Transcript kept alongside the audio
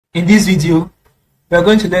In this video, we are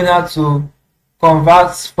going to learn how to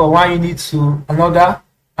convert from one unit to another,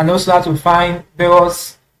 and also how to find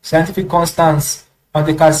various scientific constants on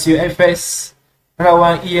the Casio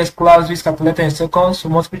FX-991 Eaglesclass calculator in seconds for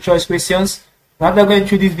multiple choice questions. After going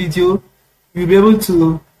through this video, you'll be able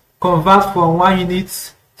to convert from one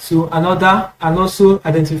unit to another and also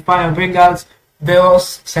identify and bring out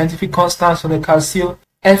various scientific constants on the Casio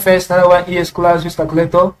FX-991 Eaglesclass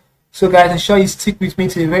calculator. So guys, ensure you stick with me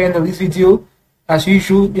to the very end of this video. As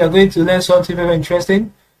usual, you are going to learn something very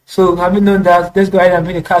interesting. So having known that, let's go ahead and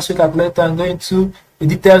bring the Casio calculator and go into the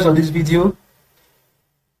details of this video.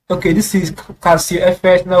 Okay, this is Casio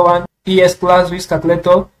FX-991 Eaglesclass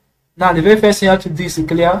calculator. Now the very first thing you have to do is to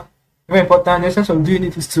clear. Very important. The essence of doing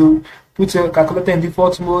it is to put your calculator in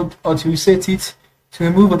default mode or to reset it to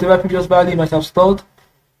remove whatever previous value you might have stored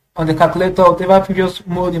on the calculator, whatever previous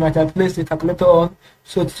mode you might have placed the calculator on.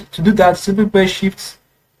 So to do that, simply press Shift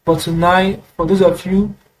button 9. For those of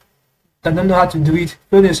you that don't know how to do it,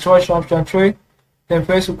 follow the instruction option 3, then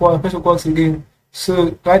press equal and press equal again.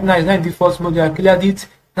 So right now it's not in default mode. I cleared it.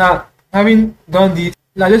 Now having done this,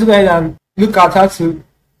 now let's go ahead and look at how to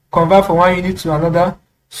convert from one unit to another.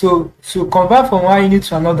 So to convert from one unit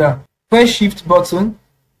to another, press Shift button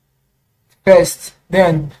first,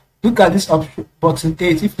 then look at this option button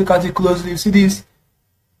 8. If you look at it closely, you see this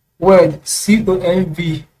word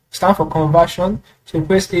CONV, stand for conversion. So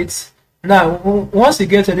press 8. Now once you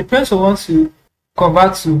get it, depends on what to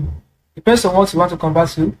convert to. Depends on what you want to convert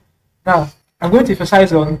to. Now I'm going to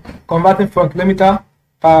emphasize on converting from kilometer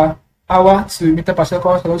per hour to meter per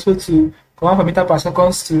second, and also to convert from meter per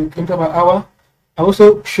second to kilometer per hour. I'll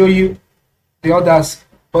also show you the others,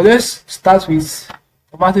 but let's start with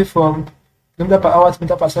converting from kilometer per hour to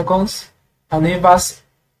meter per second and the inverse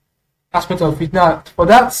aspect of it. Now for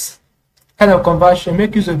that kind of conversion,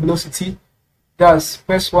 make use of velocity. That's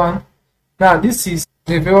press 1. Now this is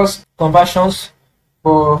the various conversions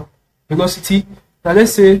for velocity. Now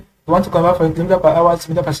let's say you want to convert from kilometer per hour to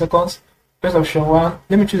meter per second. Press option 1.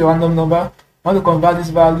 Let me choose a random number. I want to convert this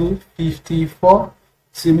value 54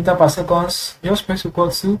 to meter per second. Just press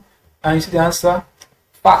equal to, and you see the answer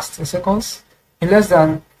fast in seconds. In less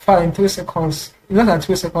than 3 seconds. In less than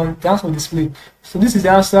 3 seconds, the answer will display. So this is the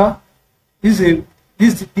answer. The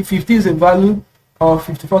 50 is a value of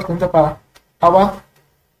 54 km per hour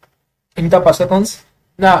in meter per second.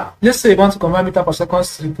 Now let's say you want to convert meter per second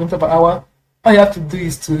to kilometer per hour. All you have to do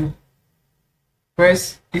is to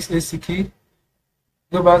press this AC key,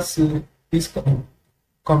 go back to this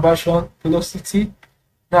conversion velocity.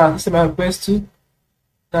 Now this is my press 2.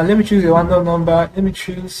 Now let me choose a random number. Let me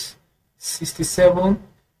choose 67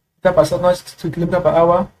 meter per second to kilometer per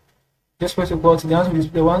hour. Just press equal to, the answer will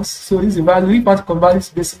display once. So this is the value. If you want to convert this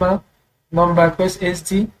decimal number, press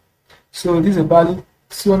SD. So this is the value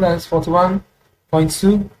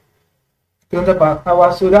 241.2 kilometer per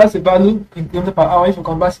hour. So that's the value in kilometer per hour. If you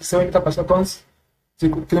convert 67 meter per second to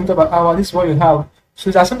kilometer per hour, this is what you have. So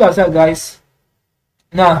it's as simple as that, guys.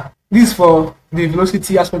 Now this is for the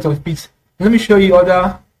velocity aspect of it. Let me show you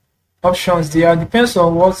other options there. Depends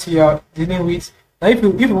on what you are dealing with. Now if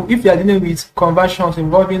you are dealing with conversions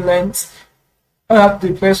involving length, all you have to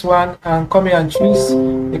do, press 1 and come here and choose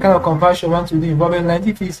the kind of conversion you want to do involving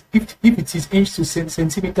length. If it is inch to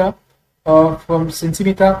centimeter, or from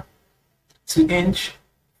centimeter to inch,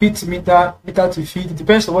 feet to meter, meter to feet, it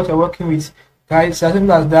depends on what you're working with, guys. As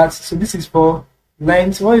simple as that. So this is for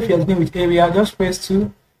length. Or if you're dealing with area, just press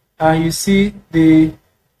 2 and you see the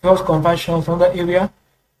first conversion from that area.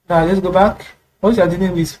 Now let's go back. Once you are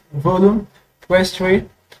dealing with volume, press 3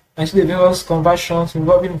 and see the various conversions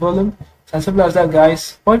involving volume. It's as simple as that,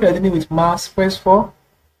 guys. Or if you are dealing with mass, press 4.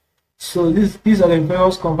 So these are the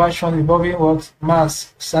various conversions involving what?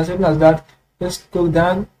 Mass. It's as simple as that. Let's go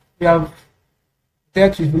down. We have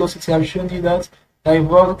depth with velocity. I've shown you that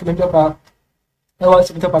involve kilometer per hour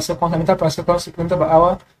to meter per second, and meter per second to kilometer per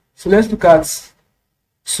hour. So let's look at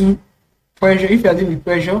 2. Pressure. If you are dealing with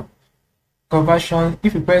pressure conversion,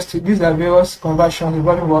 if you press 2, these are various conversions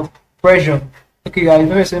involving what? Pressure. Okay, guys,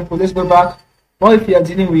 very simple. Let's go back. What if you are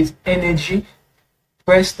dealing with energy?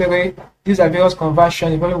 Press 3. These are various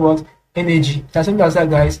conversions involving what? Energy. It's as simple as that,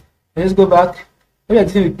 guys. Let's go back. When you are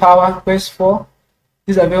dealing with power, press 4.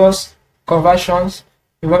 These are various conversions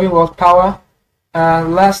involving what? Power.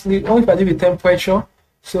 And lastly, what if you are dealing with temperature?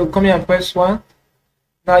 So come here and press 1.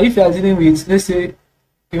 Now if you are dealing with, let's say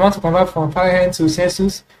you want to convert from Fahrenheit to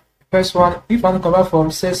Celsius, press 1. If you want to convert from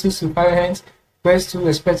Celsius to Fahrenheit, press 2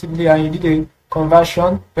 respectively, and you do the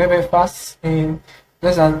conversion very fast in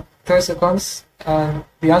less than 30 seconds, and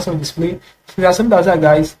the answer will display. So as simple as that,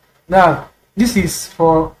 guys. Now this is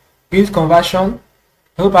for unit conversion.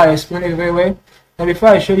 I hope I explained it very well. And before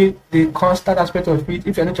I show you the constant aspect of it,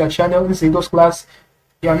 if you're new to our channel, this is Eaglesclass.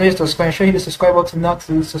 You're not yet subscribed, show you the subscribe button now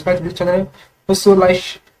to subscribe to this channel. Also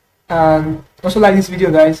like this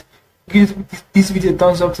video, guys. Give this video a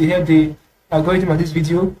thumbs up to help the algorithm of this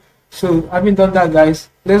video. So having done that, guys,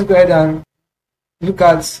 let's go ahead and look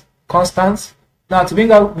at constants. Now to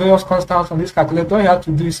bring out various constants on this calculator, all you have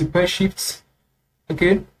to do is to press shift.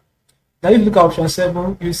 Okay. Now if you look at option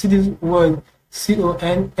 7, you see this word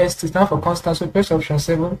CONST stand for constant. So press option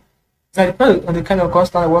 7. Now depending on the kind of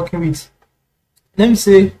constant you're working with. Let me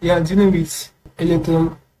say you are dealing with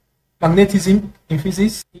electromagnetism in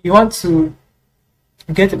physics. You want to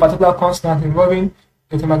get a particular constant involving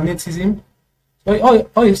electromagnetism. So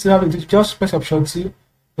all you still have to do is just press option 2,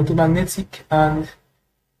 electromagnetic, and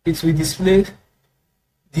it will display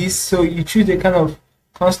this. So you choose the kind of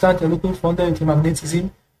constant you're looking for under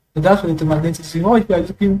electromagnetism. So that's for electromagnetism. Or if you are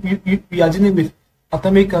looking, you are dealing with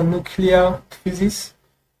atomic and nuclear physics,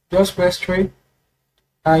 just press 3,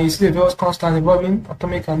 and you see the various constants involving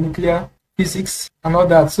atomic and nuclear physics and all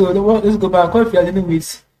that. So let's go back. What if you are dealing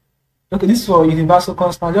with, okay, this is for universal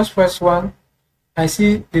constant, just press 1 and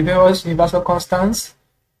see the various universal constants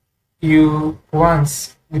you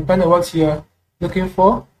want, depending on what you're looking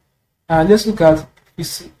for. And let's look at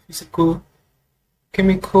physical,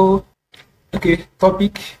 chemical, okay,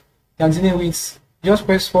 topic you're dealing with. Just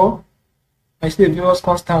press 4 and see the various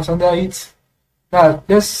constants under it. Now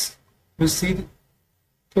let's proceed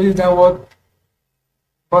to the downward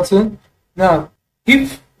button. Now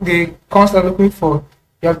if the constant looking for,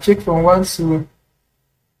 you have checked from 1 to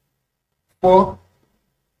 4,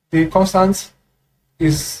 the constant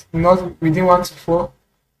is not within 1 to 4,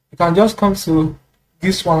 you can just come to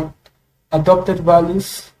this one, adopted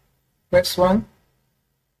values, press 1,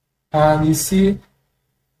 and you see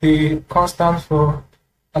the constant for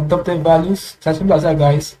adopted values. It's as simple as that,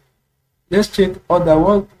 guys. Let's check order.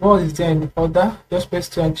 What is there in the order? Just press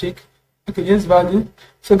 2 and check. Okay, this value.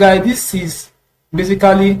 So guys, this is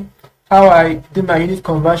basically how I do my unit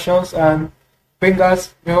conversions and bring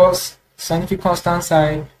out various scientific constants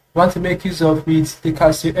I want to make use of with the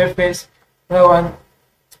Casio FX-991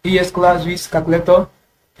 Classwiz calculator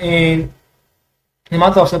in a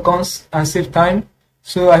matter of seconds and save time.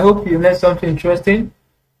 So I hope you learned something interesting.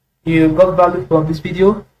 You got value from this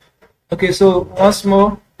video. Okay, so once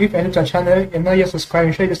more, if you're new to our channel, you're not yet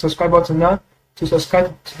subscribed, show you the subscribe button now to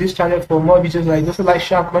subscribe to this channel for more videos like this. Like,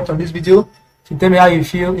 share, and comment on this video to tell me how you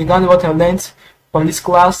feel regarding what I've learned from this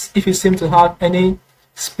class. If you seem to have any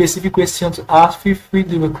specific question to ask, feel free to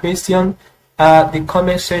leave a question at the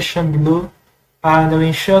comment section below, and I will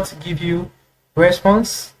ensure to give you a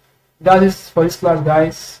response. That is for this class,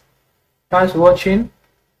 guys. Thanks for watching.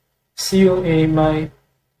 See you in my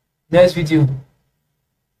next video.